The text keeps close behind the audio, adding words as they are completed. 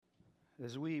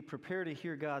As we prepare to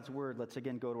hear God's word, let's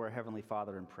again go to our Heavenly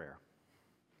Father in prayer.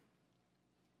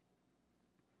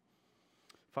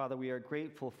 Father, we are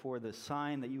grateful for the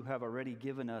sign that you have already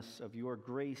given us of your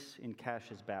grace in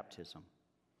Cash's baptism.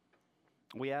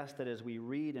 We ask that as we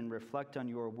read and reflect on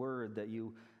your word, that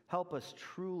you help us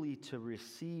truly to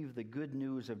receive the good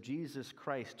news of Jesus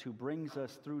Christ who brings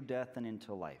us through death and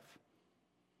into life.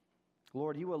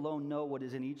 Lord, you alone know what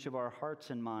is in each of our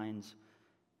hearts and minds,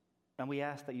 and we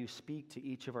ask that you speak to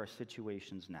each of our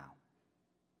situations now.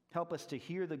 Help us to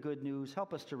hear the good news.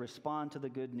 Help us to respond to the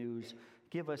good news.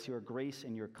 Give us your grace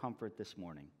and your comfort this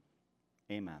morning.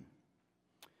 Amen.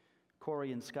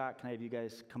 Corey and Scott, can I have you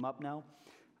guys come up now?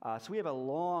 So we have a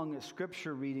long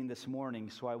scripture reading this morning,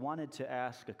 so I wanted to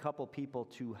ask a couple people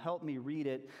to help me read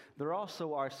it. There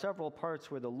also are several parts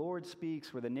where the Lord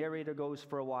speaks, where the narrator goes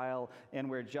for a while, and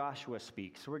where Joshua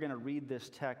speaks. So we're going to read this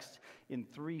text in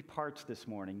 3 parts this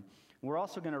morning. We're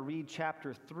also going to read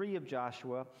chapter 3 of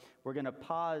Joshua. We're going to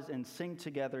pause and sing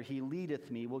together, He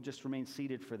Leadeth Me. We'll just remain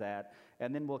seated for that.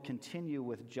 And then we'll continue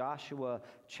with Joshua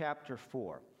chapter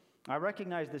 4. I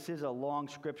recognize this is a long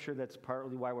scripture. That's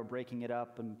partly why we're breaking it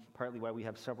up and partly why we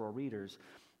have several readers.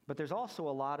 But there's also a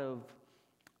lot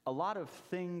of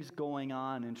things going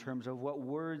on in terms of what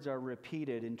words are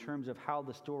repeated, in terms of how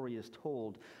the story is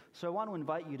told. So I want to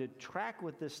invite you to track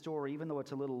with this story, even though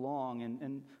it's a little long,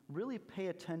 and really pay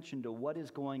attention to what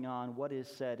is going on, what is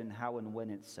said, and how and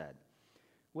when it's said.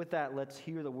 With that, let's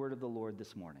hear the word of the Lord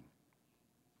this morning.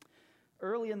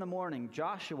 Early in the morning,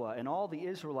 Joshua and all the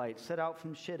Israelites set out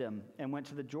from Shittim and went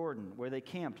to the Jordan, where they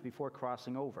camped before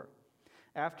crossing over.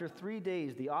 After 3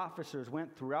 days, the officers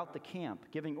went throughout the camp,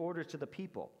 giving orders to the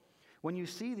people. When you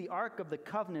see the ark of the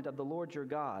covenant of the Lord your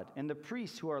God, and the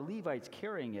priests who are Levites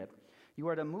carrying it, you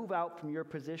are to move out from your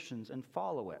positions and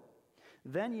follow it.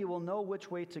 Then you will know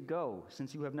which way to go,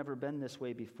 since you have never been this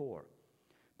way before.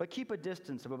 But keep a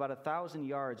distance of about 1,000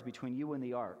 yards between you and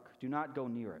the ark. Do not go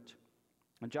near it.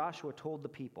 And Joshua told the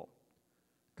people,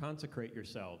 "Consecrate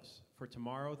yourselves, for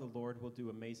tomorrow the Lord will do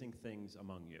amazing things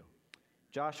among you."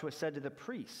 Joshua said to the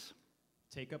priests,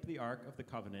 "Take up the ark of the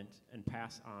covenant and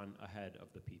pass on ahead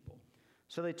of the people."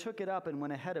 So they took it up and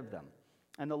went ahead of them.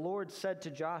 And the Lord said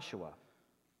to Joshua,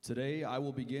 "Today I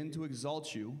will begin to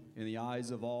exalt you in the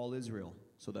eyes of all Israel,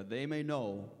 so that they may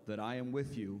know that I am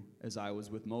with you as I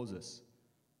was with Moses.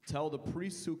 Tell the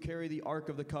priests who carry the ark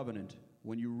of the covenant,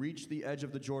 when you reach the edge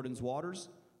of the Jordan's waters,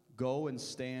 go and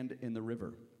stand in the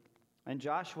river." And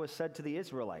Joshua said to the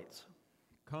Israelites,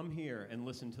 "Come here and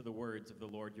listen to the words of the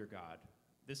Lord your God.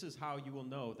 This is how you will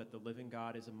know that the living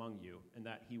God is among you, and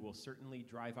that he will certainly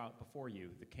drive out before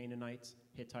you the Canaanites,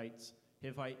 Hittites,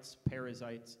 Hivites,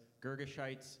 Perizzites,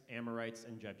 Girgashites, Amorites,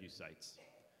 and Jebusites.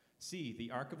 See, the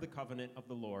ark of the covenant of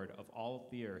the Lord of all of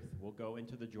the earth will go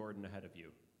into the Jordan ahead of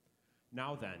you.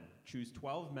 Now then, choose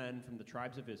 12 men from the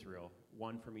tribes of Israel,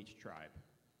 1 from each tribe.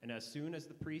 And as soon as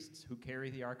the priests who carry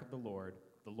the ark of the Lord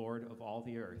of all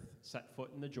the earth, set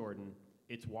foot in the Jordan,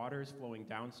 its waters flowing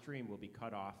downstream will be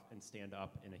cut off and stand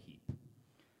up in a heap."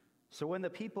 So when the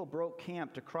people broke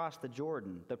camp to cross the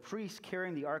Jordan, the priests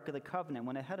carrying the ark of the covenant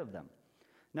went ahead of them.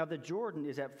 Now the Jordan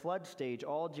is at flood stage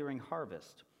all during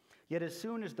harvest. Yet as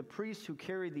soon as the priests who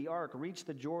carried the ark reached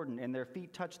the Jordan and their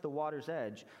feet touched the water's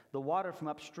edge, the water from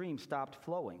upstream stopped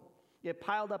flowing. It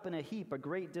piled up in a heap a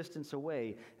great distance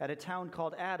away at a town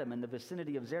called Adam in the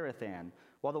vicinity of Zarethan,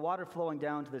 while the water flowing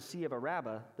down to the Sea of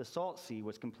Arabah, the Salt Sea,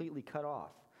 was completely cut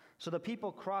off. So the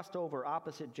people crossed over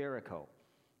opposite Jericho.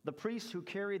 The priests who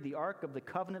carried the ark of the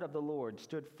covenant of the Lord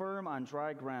stood firm on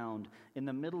dry ground in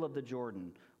the middle of the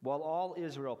Jordan, while all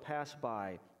Israel passed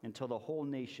by until the whole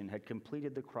nation had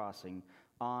completed the crossing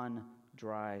on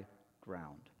dry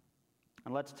ground.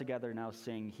 And let's together now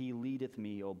sing, He Leadeth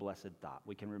Me, O Blessed Thought.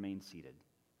 We can remain seated.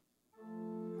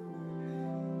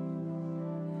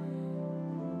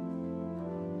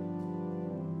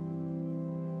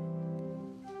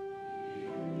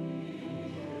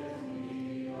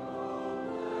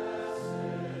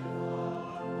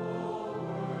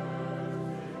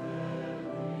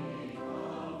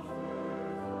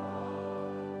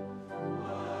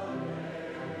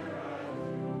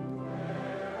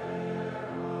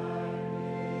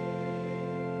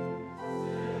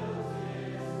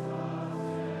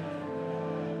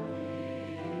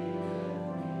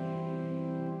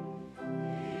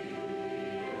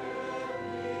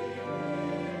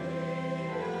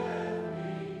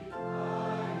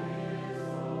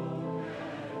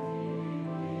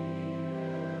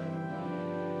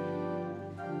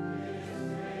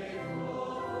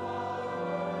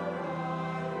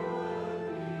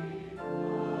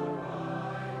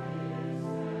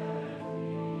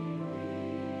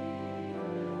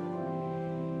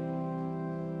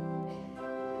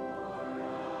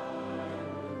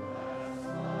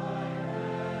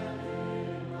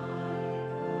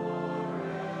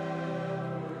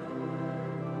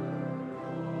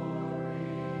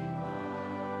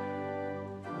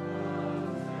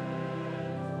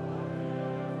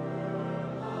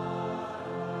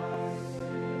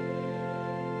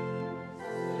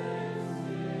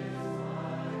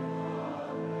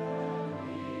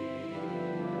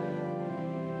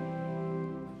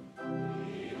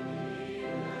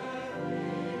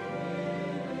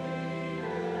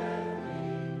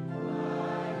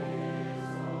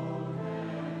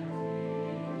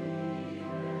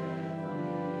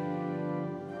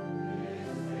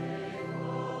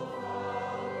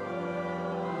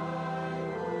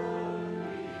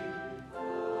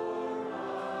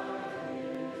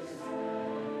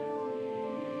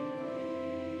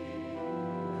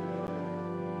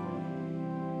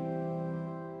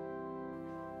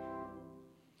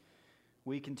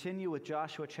 We continue with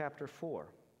Joshua chapter 4.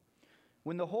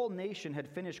 When the whole nation had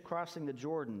finished crossing the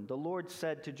Jordan, the Lord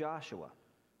said to Joshua,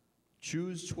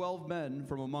 Choose 12 men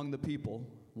from among the people,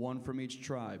 one from each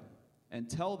tribe, and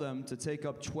tell them to take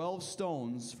up 12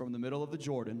 stones from the middle of the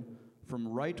Jordan, from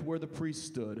right where the priest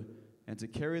stood, and to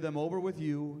carry them over with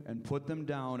you and put them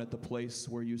down at the place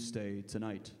where you stay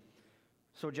tonight.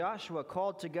 So Joshua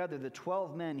called together the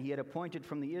 12 men he had appointed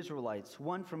from the Israelites,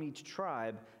 one from each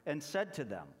tribe, and said to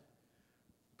them,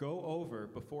 Go over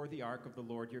before the ark of the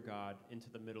Lord your God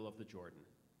into the middle of the Jordan.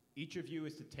 Each of you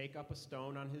is to take up a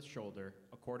stone on his shoulder,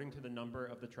 according to the number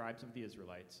of the tribes of the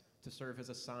Israelites, to serve as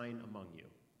a sign among you.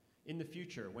 In the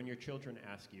future, when your children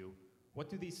ask you, What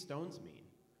do these stones mean?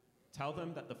 Tell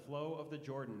them that the flow of the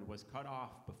Jordan was cut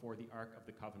off before the ark of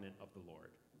the covenant of the Lord.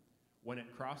 When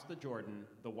it crossed the Jordan,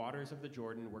 the waters of the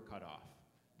Jordan were cut off.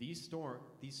 These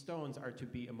stones are to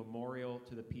be a memorial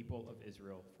to the people of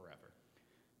Israel forever.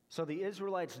 So the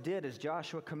Israelites did as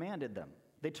Joshua commanded them.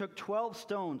 They took 12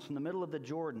 stones from the middle of the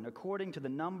Jordan, according to the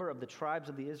number of the tribes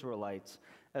of the Israelites,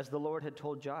 as the Lord had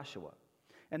told Joshua.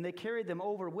 And they carried them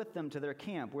over with them to their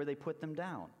camp, where they put them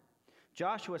down.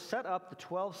 Joshua set up the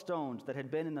 12 stones that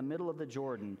had been in the middle of the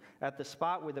Jordan at the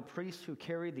spot where the priests who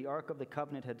carried the Ark of the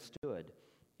Covenant had stood,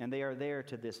 and they are there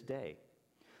to this day.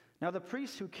 Now the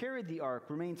priests who carried the ark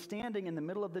remained standing in the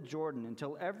middle of the Jordan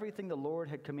until everything the Lord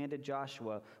had commanded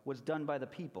Joshua was done by the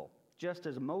people, just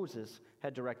as Moses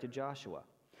had directed Joshua.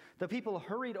 The people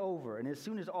hurried over, and as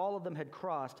soon as all of them had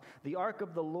crossed, the ark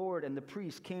of the Lord and the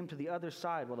priests came to the other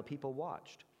side while the people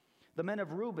watched. The men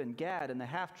of Reuben, Gad, and the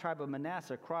half-tribe of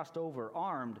Manasseh crossed over,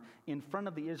 armed, in front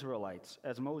of the Israelites,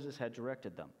 as Moses had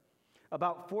directed them.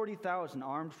 About 40,000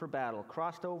 armed for battle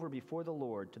crossed over before the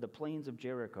Lord to the plains of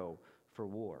Jericho for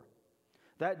war.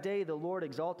 That day the Lord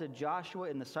exalted Joshua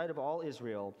in the sight of all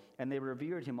Israel, and they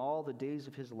revered him all the days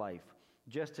of his life,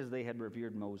 just as they had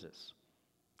revered Moses.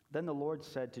 Then the Lord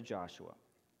said to Joshua,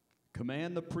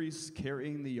 Command the priests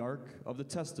carrying the ark of the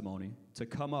testimony to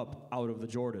come up out of the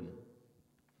Jordan.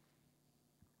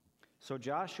 So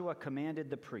Joshua commanded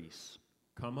the priests,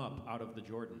 Come up out of the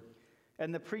Jordan.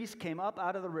 And the priests came up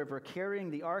out of the river,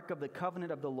 carrying the ark of the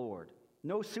covenant of the Lord.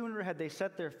 No sooner had they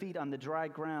set their feet on the dry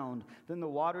ground than the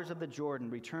waters of the Jordan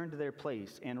returned to their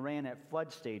place and ran at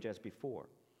flood stage as before.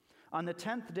 On the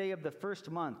 10th day of the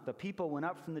first month, the people went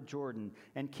up from the Jordan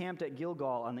and camped at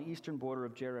Gilgal on the eastern border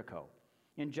of Jericho.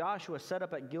 And Joshua set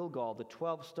up at Gilgal the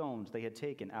 12 stones they had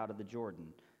taken out of the Jordan.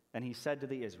 And he said to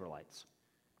the Israelites,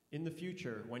 In the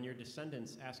future, when your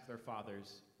descendants ask their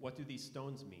fathers, What do these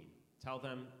stones mean? Tell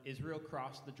them, Israel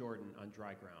crossed the Jordan on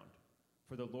dry ground.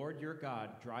 For the Lord your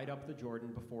God dried up the Jordan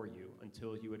before you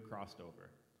until you had crossed over.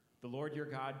 The Lord your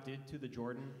God did to the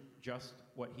Jordan just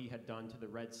what he had done to the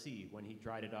Red Sea when he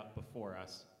dried it up before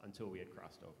us until we had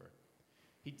crossed over.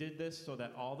 He did this so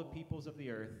that all the peoples of the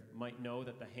earth might know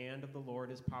that the hand of the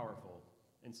Lord is powerful,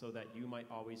 and so that you might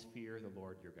always fear the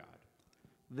Lord your God.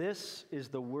 This is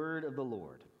the word of the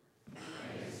Lord.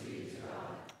 Thanks be to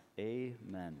God.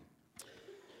 Amen.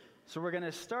 So we're going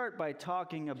to start by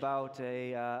talking about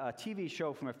a TV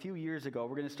show from a few years ago.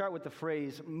 We're going to start with the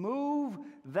phrase, move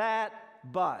that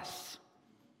bus.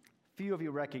 Few of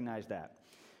you recognize that.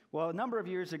 Well, a number of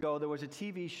years ago, there was a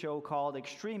TV show called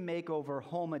Extreme Makeover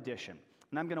Home Edition.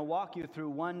 And I'm going to walk you through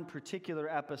one particular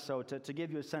episode to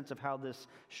give you a sense of how this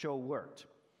show worked.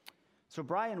 So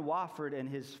Brian Wofford and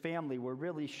his family were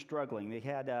really struggling. They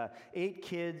had 8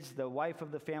 kids. The wife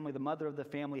of the family, the mother of the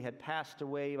family, had passed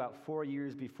away about 4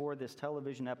 years before this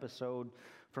television episode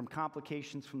from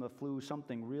complications from the flu,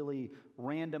 something really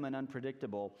random and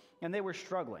unpredictable. And they were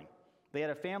struggling. They had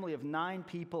a family of 9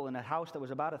 people in a house that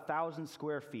was about 1,000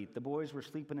 square feet. The boys were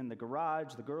sleeping in the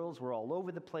garage. The girls were all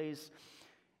over the place.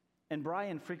 And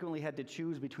Brian frequently had to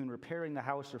choose between repairing the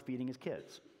house or feeding his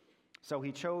kids. So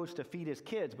he chose to feed his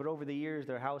kids, but over the years,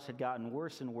 their house had gotten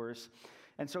worse and worse.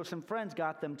 And so some friends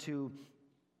got them to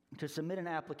submit an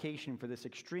application for this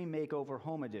Extreme Makeover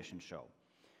Home Edition show.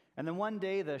 And then one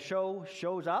day, the show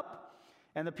shows up,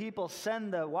 and the people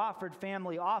send the Wofford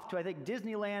family off to, I think,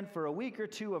 Disneyland for a week or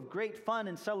two of great fun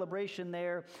and celebration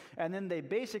there. And then they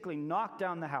basically knock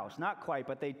down the house. Not quite,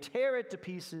 but they tear it to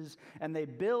pieces, and they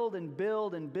build and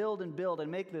build and build and build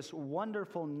and make this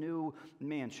wonderful new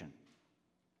mansion.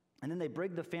 And then they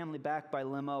bring the family back by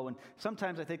limo, and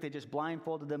sometimes I think they just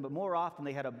blindfolded them, but more often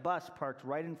they had a bus parked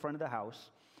right in front of the house.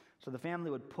 So the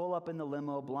family would pull up in the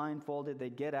limo, blindfolded,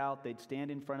 they'd get out, they'd stand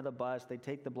in front of the bus, they'd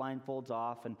take the blindfolds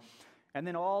off, and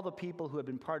then all the people who had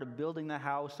been part of building the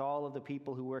house, all of the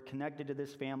people who were connected to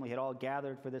this family had all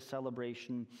gathered for this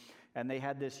celebration, and they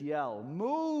had this yell,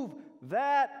 "Move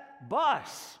that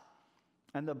bus!"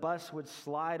 And the bus would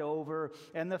slide over,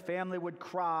 and the family would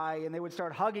cry, and they would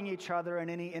start hugging each other and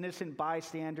any innocent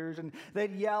bystanders, and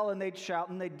they'd yell and they'd shout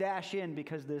and they'd dash in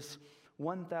because this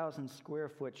 1,000 square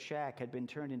foot shack had been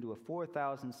turned into a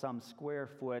 4,000 some square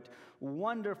foot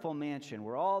wonderful mansion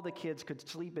where all the kids could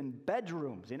sleep in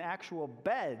bedrooms, in actual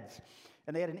beds.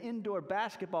 And they had an indoor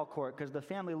basketball court because the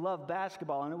family loved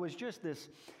basketball. And it was just this,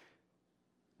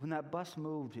 when that bus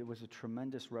moved, it was a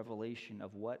tremendous revelation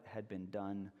of what had been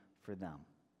done for them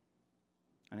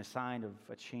and a sign of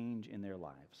a change in their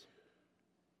lives.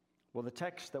 Well, the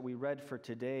text that we read for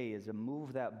today is a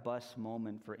move that bus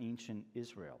moment for ancient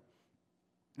Israel.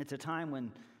 It's a time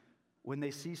when they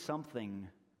see something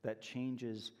that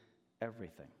changes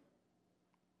everything.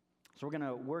 So we're going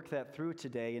to work that through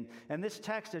today. And this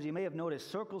text, as you may have noticed,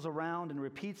 circles around and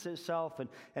repeats itself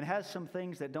and has some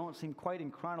things that don't seem quite in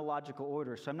chronological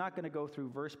order. So I'm not going to go through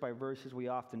verse by verse as we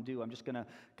often do. I'm just going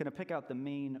to pick out the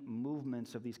main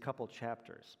movements of these couple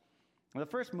chapters. And the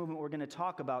first movement we're going to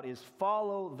talk about is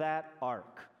follow that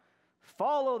ark.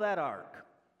 Follow that ark.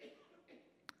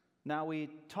 Now, we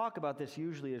talk about this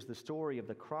usually as the story of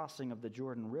the crossing of the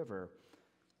Jordan River,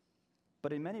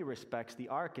 but in many respects, the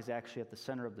ark is actually at the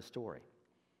center of the story.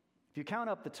 If you count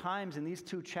up the times in these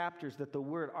two chapters that the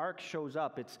word ark shows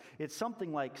up, it's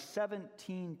something like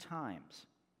 17 times.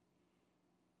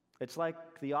 It's like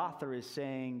the author is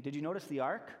saying, did you notice the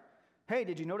ark? Hey,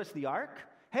 did you notice the ark?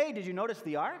 Hey, did you notice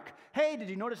the ark? Hey,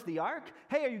 did you notice the ark?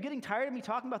 Hey, are you getting tired of me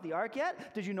talking about the ark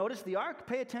yet? Did you notice the ark?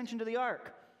 Pay attention to the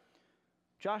ark.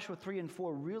 Joshua 3 and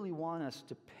 4 really want us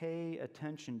to pay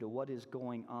attention to what is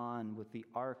going on with the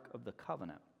Ark of the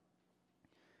Covenant.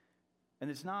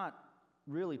 And it's not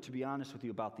really, to be honest with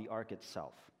you, about the ark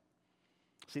itself.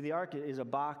 See, the ark is a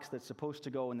box that's supposed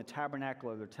to go in the tabernacle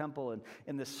or the temple, and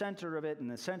in the center of it, in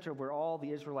the center of where all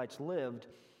the Israelites lived.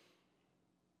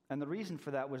 And the reason for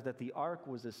that was that the ark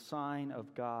was a sign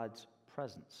of God's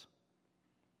presence.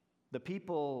 The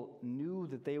people knew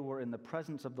that they were in the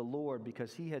presence of the Lord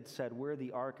because he had said, where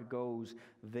the ark goes,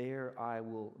 there I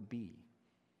will be.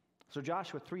 So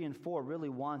Joshua 3 and 4 really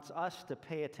wants us to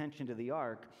pay attention to the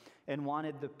ark and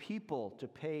wanted the people to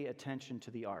pay attention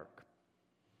to the ark.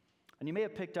 And you may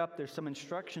have picked up there's some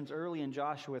instructions early in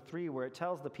Joshua 3 where it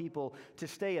tells the people to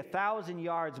stay 1,000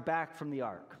 yards back from the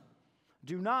ark.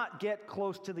 Do not get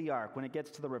close to the ark when it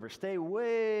gets to the river. Stay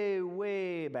way,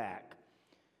 way back.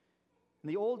 And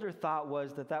the older thought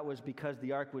was that was because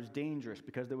the ark was dangerous,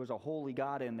 because there was a holy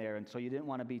God in there, and so you didn't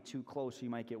want to be too close so you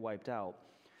might get wiped out.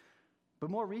 But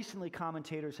more recently,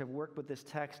 commentators have worked with this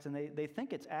text, and they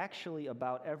think it's actually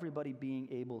about everybody being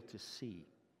able to see.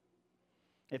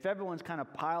 If everyone's kind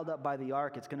of piled up by the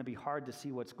ark, it's going to be hard to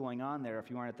see what's going on there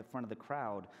if you aren't at the front of the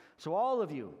crowd. So all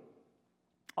of you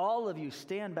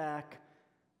stand back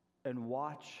and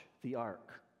watch the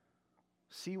ark.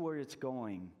 See where it's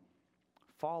going.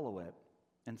 Follow it.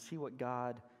 And see what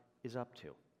God is up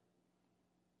to.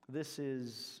 This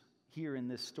is, here in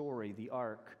this story, the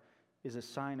ark is a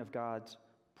sign of God's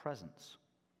presence.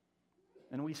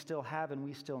 And we still have and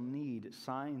we still need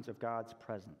signs of God's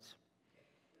presence.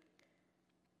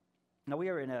 Now, we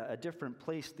are in a different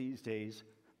place these days.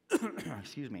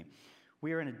 Excuse me.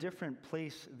 We are in a different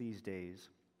place these days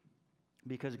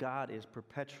because God is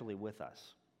perpetually with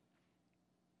us.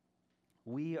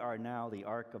 We are now the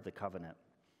Ark of the Covenant.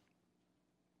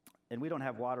 And we don't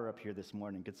have water up here this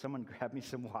morning. Could someone grab me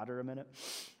some water a minute?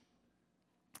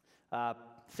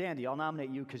 Sandy, I'll nominate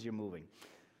you because you're moving.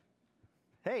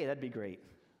 Hey, that'd be great.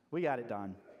 We got it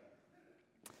done.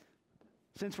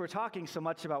 Since we're talking so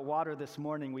much about water this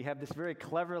morning, we have this very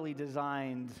cleverly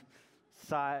designed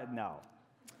side. No.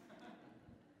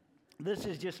 This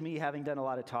is just me having done a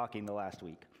lot of talking the last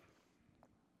week.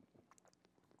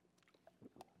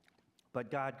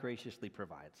 But God graciously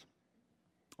provides.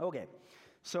 Okay.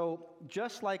 So,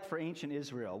 just like for ancient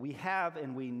Israel, we have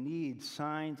and we need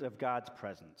signs of God's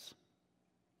presence.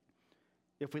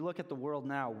 If we look at the world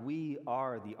now, we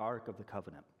are the Ark of the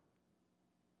Covenant.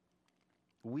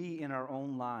 We in our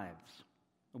own lives,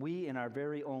 we in our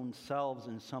very own selves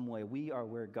in some way, we are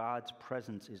where God's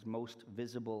presence is most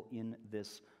visible in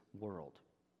this world.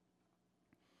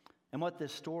 And what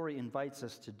this story invites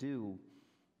us to do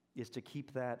is to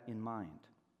keep that in mind.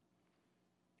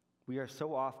 We are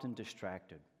so often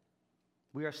distracted.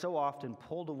 We are so often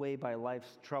pulled away by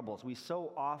life's troubles. We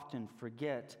so often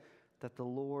forget that the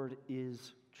Lord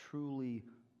is truly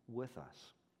with us.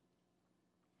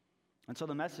 And so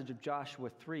the message of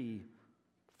Joshua 3,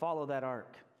 follow that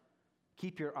ark.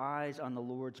 Keep your eyes on the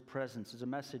Lord's presence, is a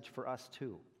message for us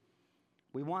too.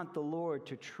 We want the Lord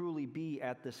to truly be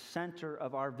at the center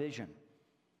of our vision.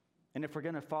 And if we're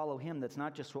going to follow him, that's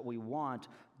not just what we want,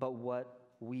 but what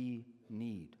we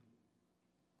need.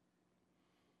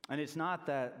 And it's not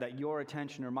that your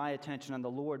attention or my attention on the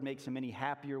Lord makes him any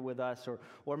happier with us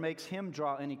or makes him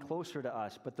draw any closer to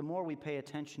us, but the more we pay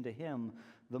attention to him,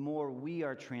 the more we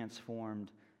are transformed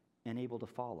and able to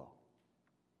follow.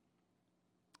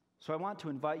 So I want to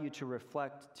invite you to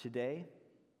reflect today,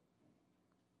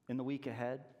 in the week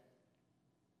ahead,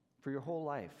 for your whole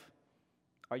life.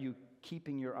 Are you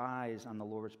keeping your eyes on the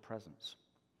Lord's presence?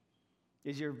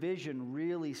 Is your vision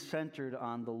really centered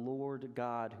on the Lord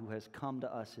God who has come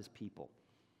to us, his people?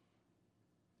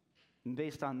 And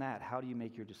based on that, how do you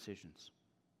make your decisions?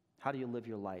 How do you live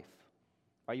your life?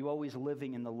 Are you always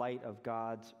living in the light of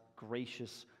God's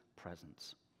gracious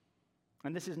presence?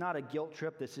 And this is not a guilt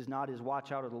trip. This is not his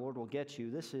watch out or the Lord will get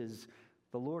you. This is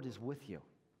the Lord is with you.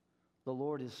 The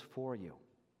Lord is for you.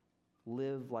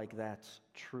 Live like that's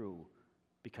true,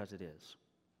 because it is.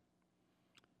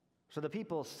 So the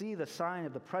people see the sign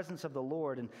of the presence of the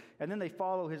Lord, and then they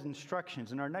follow his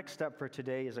instructions. And our next step for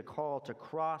today is a call to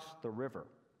cross the river.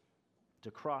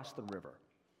 To cross the river.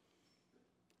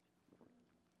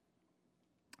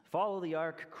 Follow the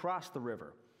ark, cross the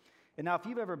river. And now if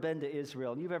you've ever been to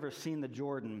Israel and you've ever seen the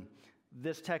Jordan,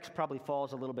 this text probably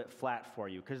falls a little bit flat for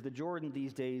you, because the Jordan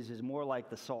these days is more like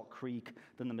the Salt Creek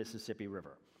than the Mississippi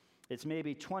River. It's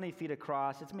maybe 20 feet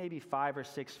across. It's maybe 5 or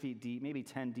 6 feet deep, maybe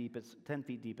 10 deep. It's 10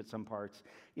 feet deep at some parts.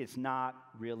 It's not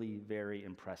really very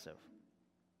impressive.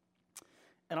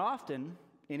 And often,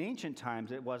 in ancient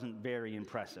times, it wasn't very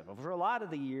impressive. For a lot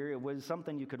of the year, it was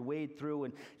something you could wade through,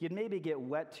 and you'd maybe get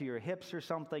wet to your hips or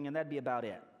something, and that'd be about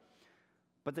it.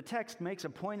 But the text makes a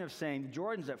point of saying the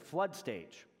Jordan's at flood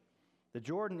stage. The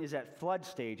Jordan is at flood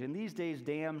stage, and these days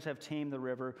dams have tamed the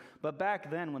river, but back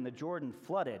then when the Jordan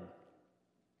flooded,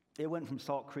 it went from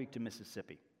Salt Creek to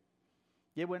Mississippi.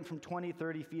 It went from 20,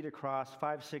 30 feet across,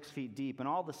 5, 6 feet deep, and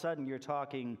all of a sudden you're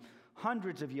talking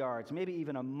hundreds of yards, maybe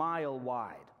even a mile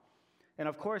wide. And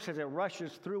of course, as it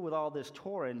rushes through with all this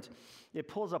torrent, it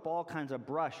pulls up all kinds of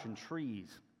brush and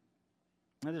trees.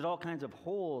 And there's all kinds of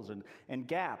holes and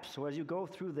gaps. So as you go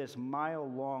through this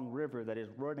mile-long river that is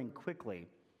running quickly,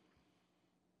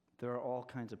 there are all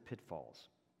kinds of pitfalls.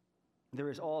 There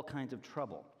is all kinds of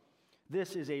trouble.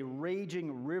 This is a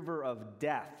raging river of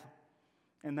death,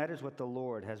 and that is what the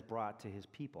Lord has brought to his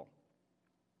people.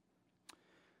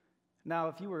 Now,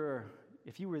 if you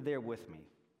were there with me,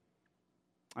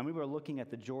 and we were looking at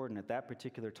the Jordan at that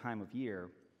particular time of year,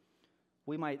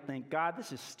 we might think, God,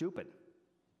 this is stupid.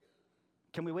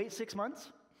 Can we wait 6 months?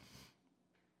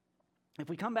 If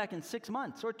we come back in 6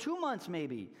 months, or 2 months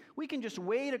maybe, we can just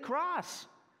wade across.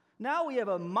 Now we have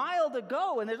a mile to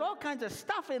go, and there's all kinds of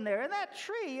stuff in there, and that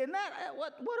tree, and that,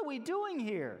 what are we doing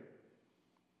here?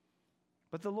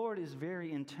 But the Lord is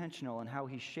very intentional in how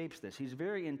he shapes this. He's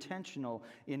very intentional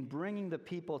in bringing the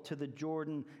people to the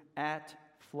Jordan at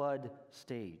flood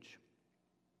stage.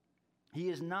 He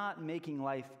is not making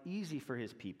life easy for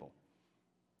his people.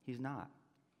 He's not.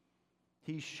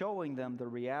 He's showing them the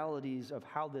realities of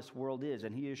how this world is,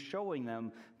 and he is showing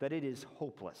them that it is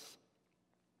hopeless.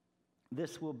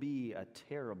 This will be a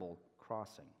terrible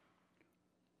crossing.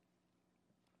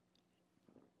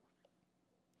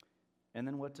 And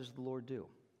then what does the Lord do?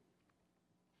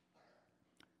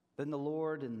 Then the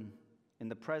Lord, in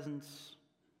the presence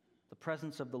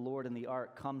of the Lord in the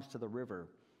ark, comes to the river,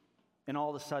 and all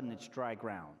of a sudden it's dry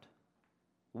ground.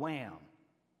 Wham!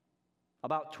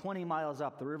 About 20 miles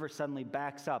up, the river suddenly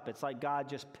backs up. It's like God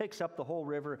just picks up the whole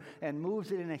river and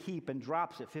moves it in a heap and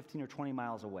drops it 15 or 20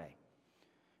 miles away.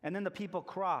 And then the people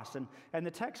cross, and the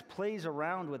text plays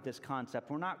around with this concept.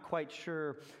 We're not quite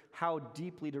sure how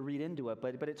deeply to read into it,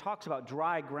 but it talks about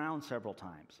dry ground several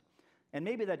times. And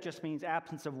maybe that just means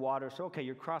absence of water. So, okay,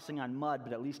 you're crossing on mud,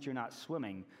 but at least you're not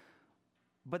swimming.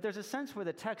 But there's a sense where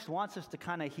the text wants us to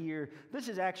kind of hear, this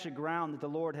is actually ground that the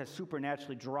Lord has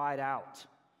supernaturally dried out.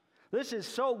 This is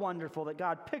so wonderful that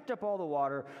God picked up all the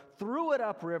water, threw it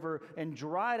upriver, and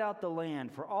dried out the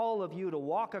land for all of you to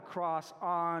walk across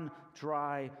on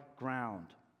dry ground.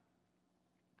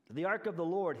 The ark of the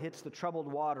Lord hits the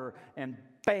troubled water, and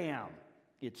bam,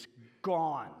 it's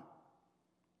gone.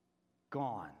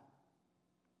 Gone.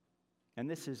 And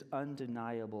this is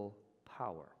undeniable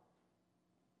power.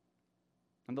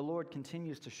 And the Lord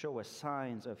continues to show us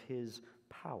signs of his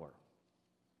power.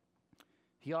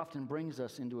 He often brings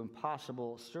us into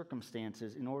impossible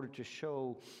circumstances in order to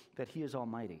show that he is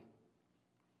almighty.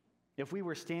 If we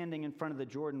were standing in front of the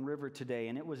Jordan River today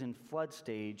and it was in flood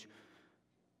stage,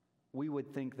 we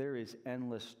would think there is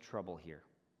endless trouble here.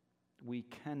 We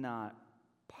cannot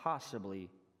possibly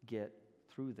get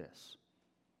through this.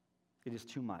 It is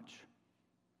too much.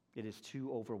 It is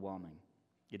too overwhelming.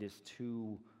 It is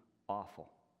too awful.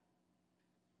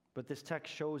 But this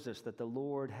text shows us that the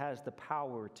Lord has the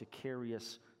power to carry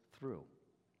us through.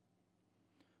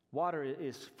 Water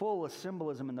is full of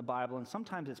symbolism in the Bible, and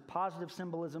sometimes it's positive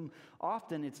symbolism,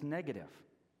 often it's negative.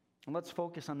 And let's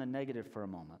focus on the negative for a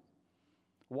moment.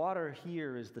 Water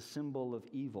here is the symbol of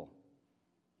evil,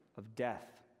 of death,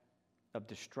 of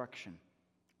destruction,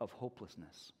 of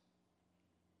hopelessness.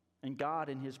 And God,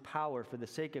 in his power, for the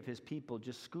sake of his people,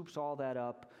 just scoops all that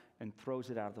up and throws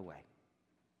it out of the way,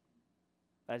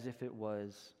 as if it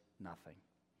was nothing.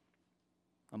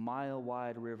 A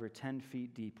mile-wide river, 10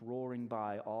 feet deep, roaring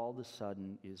by, all of a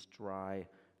sudden is dry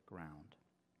ground.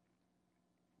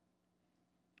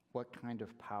 What kind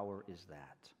of power is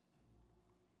that?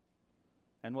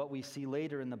 And what we see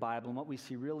later in the Bible, and what we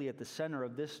see really at the center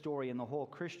of this story and the whole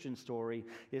Christian story,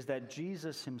 is that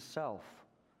Jesus himself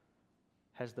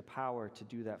has the power to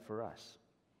do that for us.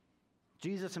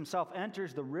 Jesus himself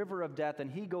enters the river of death, and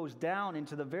he goes down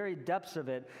into the very depths of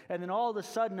it. And then all of a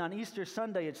sudden on Easter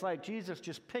Sunday, it's like Jesus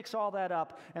just picks all that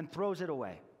up and throws it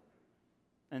away.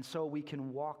 And so we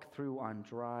can walk through on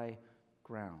dry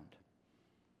ground.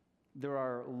 There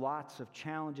are lots of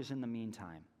challenges in the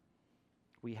meantime.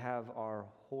 We have our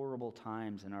horrible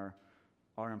times and our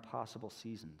impossible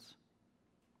seasons.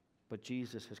 But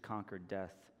Jesus has conquered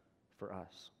death for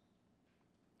us.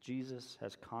 Jesus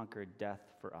has conquered death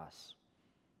for us.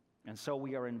 And so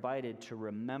we are invited to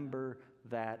remember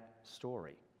that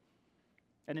story.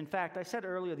 And in fact, I said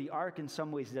earlier, the ark in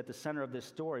some ways is at the center of this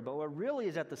story, but what really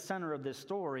is at the center of this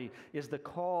story is the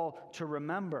call to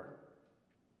remember.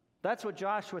 That's what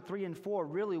Joshua 3 and 4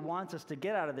 really wants us to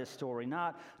get out of this story.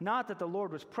 Not that the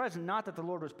Lord was present, not that the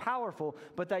Lord was powerful,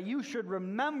 but that you should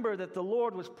remember that the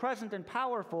Lord was present and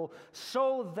powerful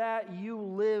so that you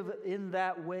live in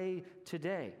that way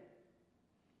today.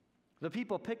 The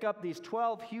people pick up these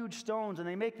 12 huge stones and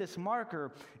they make this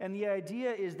marker, and the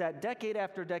idea is that decade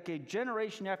after decade,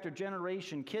 generation after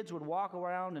generation, kids would walk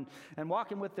around and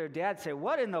walk in with their dad, say,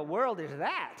 "What in the world is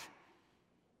that?"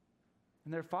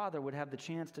 And their father would have the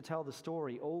chance to tell the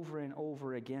story over and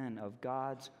over again of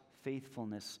God's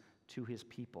faithfulness to his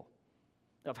people,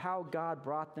 of how God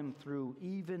brought them through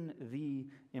even the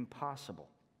impossible.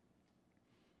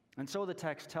 And so the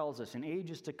text tells us, in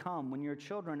ages to come, when your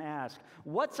children ask,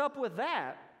 "What's up with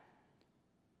that?"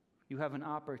 you have an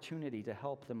opportunity to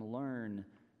help them learn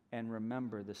and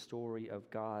remember the story of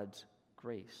God's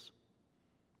grace.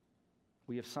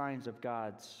 We have signs of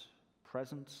God's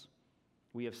presence.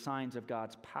 We have signs of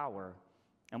God's power,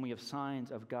 and we have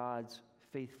signs of God's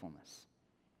faithfulness.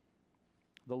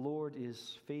 The Lord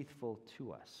is faithful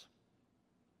to us.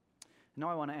 Now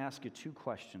I want to ask you two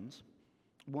questions,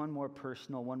 one more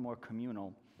personal, one more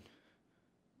communal.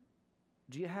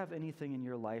 Do you have anything in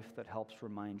your life that helps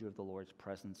remind you of the Lord's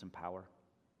presence and power?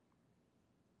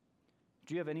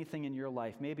 Do you have anything in your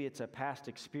life? Maybe it's a past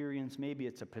experience, maybe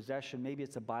it's a possession, maybe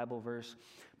it's a Bible verse.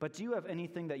 But do you have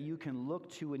anything that you can look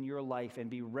to in your life and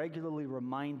be regularly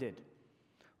reminded,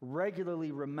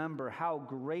 regularly remember how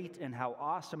great and how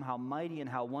awesome, how mighty and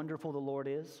how wonderful the Lord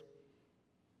is?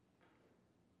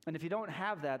 And if you don't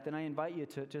have that, then I invite you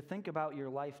to think about your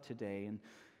life today and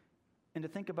to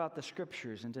think about the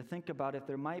Scriptures and to think about if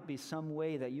there might be some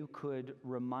way that you could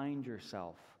remind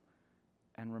yourself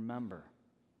and remember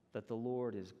that the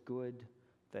Lord is good,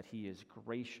 that he is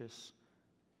gracious,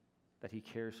 that he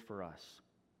cares for us,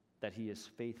 that he is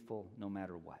faithful no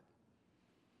matter what.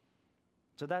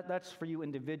 So that's for you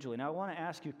individually. Now I want to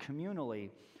ask you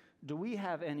communally, do we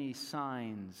have any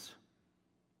signs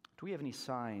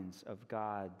of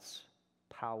God's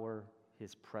power,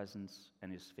 his presence,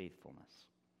 and his faithfulness?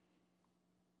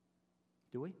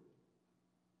 Do we?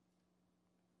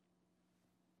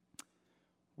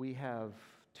 We have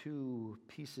two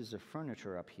pieces of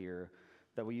furniture up here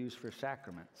that we use for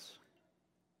sacraments,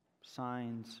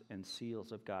 signs and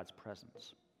seals of God's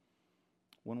presence.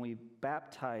 When we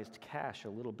baptized Cash a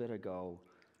little bit ago,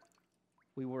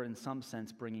 we were in some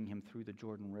sense bringing him through the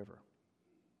Jordan River.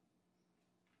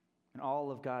 And all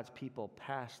of God's people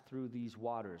pass through these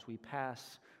waters. We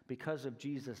pass, because of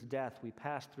Jesus' death, we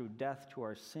pass through death to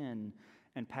our sin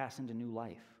and pass into new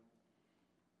life.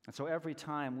 And so every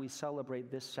time we celebrate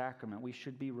this sacrament, we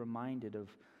should be reminded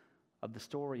of the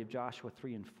story of Joshua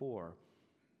 3 and 4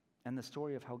 and the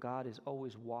story of how God is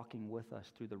always walking with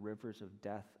us through the rivers of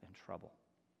death and trouble.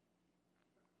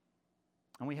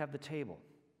 And we have the table.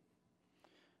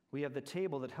 We have the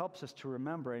table that helps us to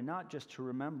remember, and not just to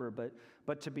remember,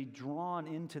 but to be drawn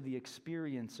into the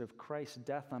experience of Christ's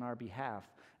death on our behalf,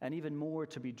 and even more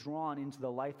to be drawn into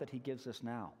the life that he gives us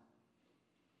now.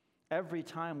 Every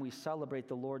time we celebrate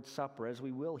the Lord's Supper, as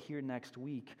we will here next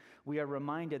week, we are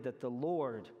reminded that the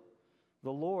Lord,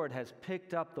 The Lord has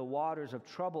picked up the waters of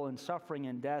trouble and suffering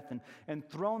and death and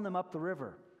thrown them up the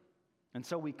river. And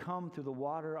so we come through the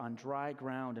water on dry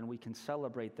ground, and we can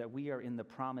celebrate that we are in the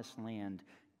promised land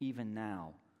even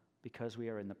now because we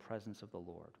are in the presence of the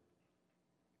Lord.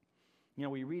 You know,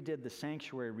 we redid the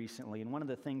sanctuary recently, and one of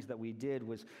the things that we did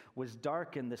was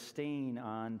darken the stain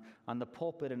on the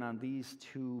pulpit and on these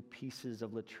two pieces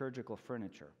of liturgical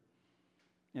furniture.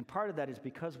 And part of that is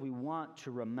because we want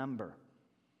to remember.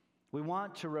 We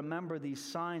want to remember these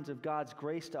signs of God's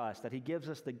grace to us, that He gives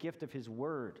us the gift of His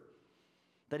Word,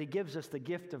 that He gives us the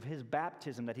gift of His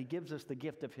baptism, that He gives us the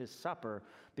gift of His supper,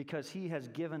 because He has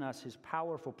given us His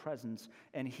powerful presence,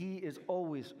 and He is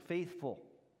always faithful.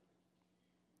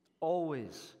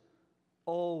 Always,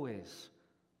 always,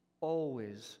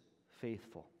 always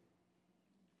faithful.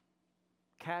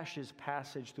 Cash's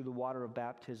passage through the water of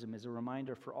baptism is a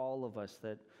reminder for all of us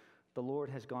that the Lord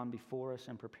has gone before us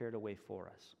and prepared a way for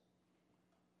us.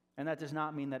 And that does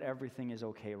not mean that everything is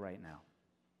okay right now.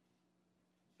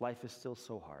 Life is still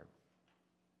so hard.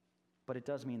 But it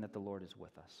does mean that the Lord is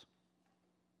with us.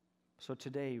 So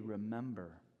today,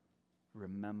 remember,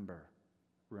 remember,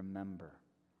 remember.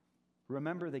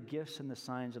 Remember the gifts and the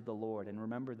signs of the Lord, and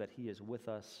remember that He is with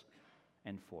us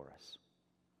and for us.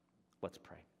 Let's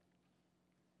pray.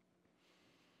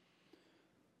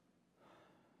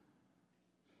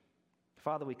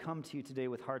 Father, we come to You today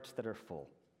with hearts that are full.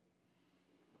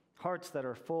 Hearts that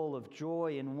are full of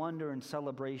joy and wonder and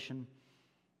celebration.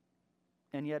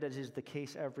 And yet, as is the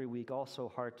case every week,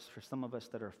 also hearts for some of us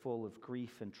that are full of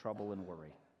grief and trouble and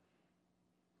worry.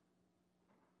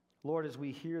 Lord, as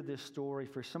we hear this story,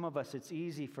 for some of us it's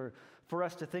easy for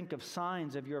us to think of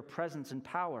signs of Your presence and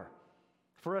power,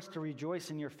 for us to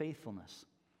rejoice in Your faithfulness.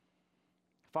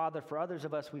 Father, for others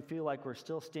of us, we feel like we're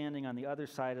still standing on the other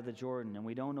side of the Jordan, and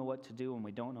we don't know what to do, and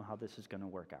we don't know how this is going to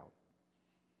work out.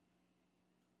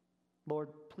 Lord,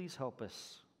 please help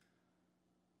us.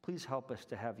 Please help us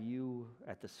to have You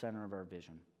at the center of our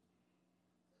vision.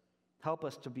 Help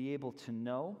us to be able to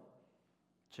know,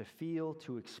 to feel,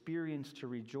 to experience, to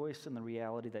rejoice in the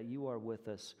reality that You are with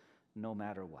us no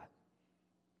matter what.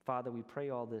 Father, we pray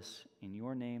all this in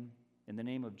Your name, in the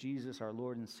name of Jesus, our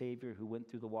Lord and Savior, who went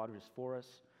through the waters for us,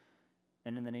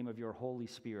 and in the name of Your Holy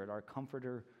Spirit, our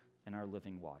Comforter and our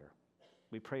living water.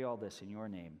 We pray all this in Your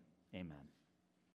name. Amen.